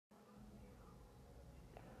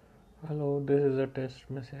Hello, this is a test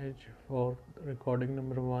message for recording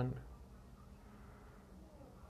number one.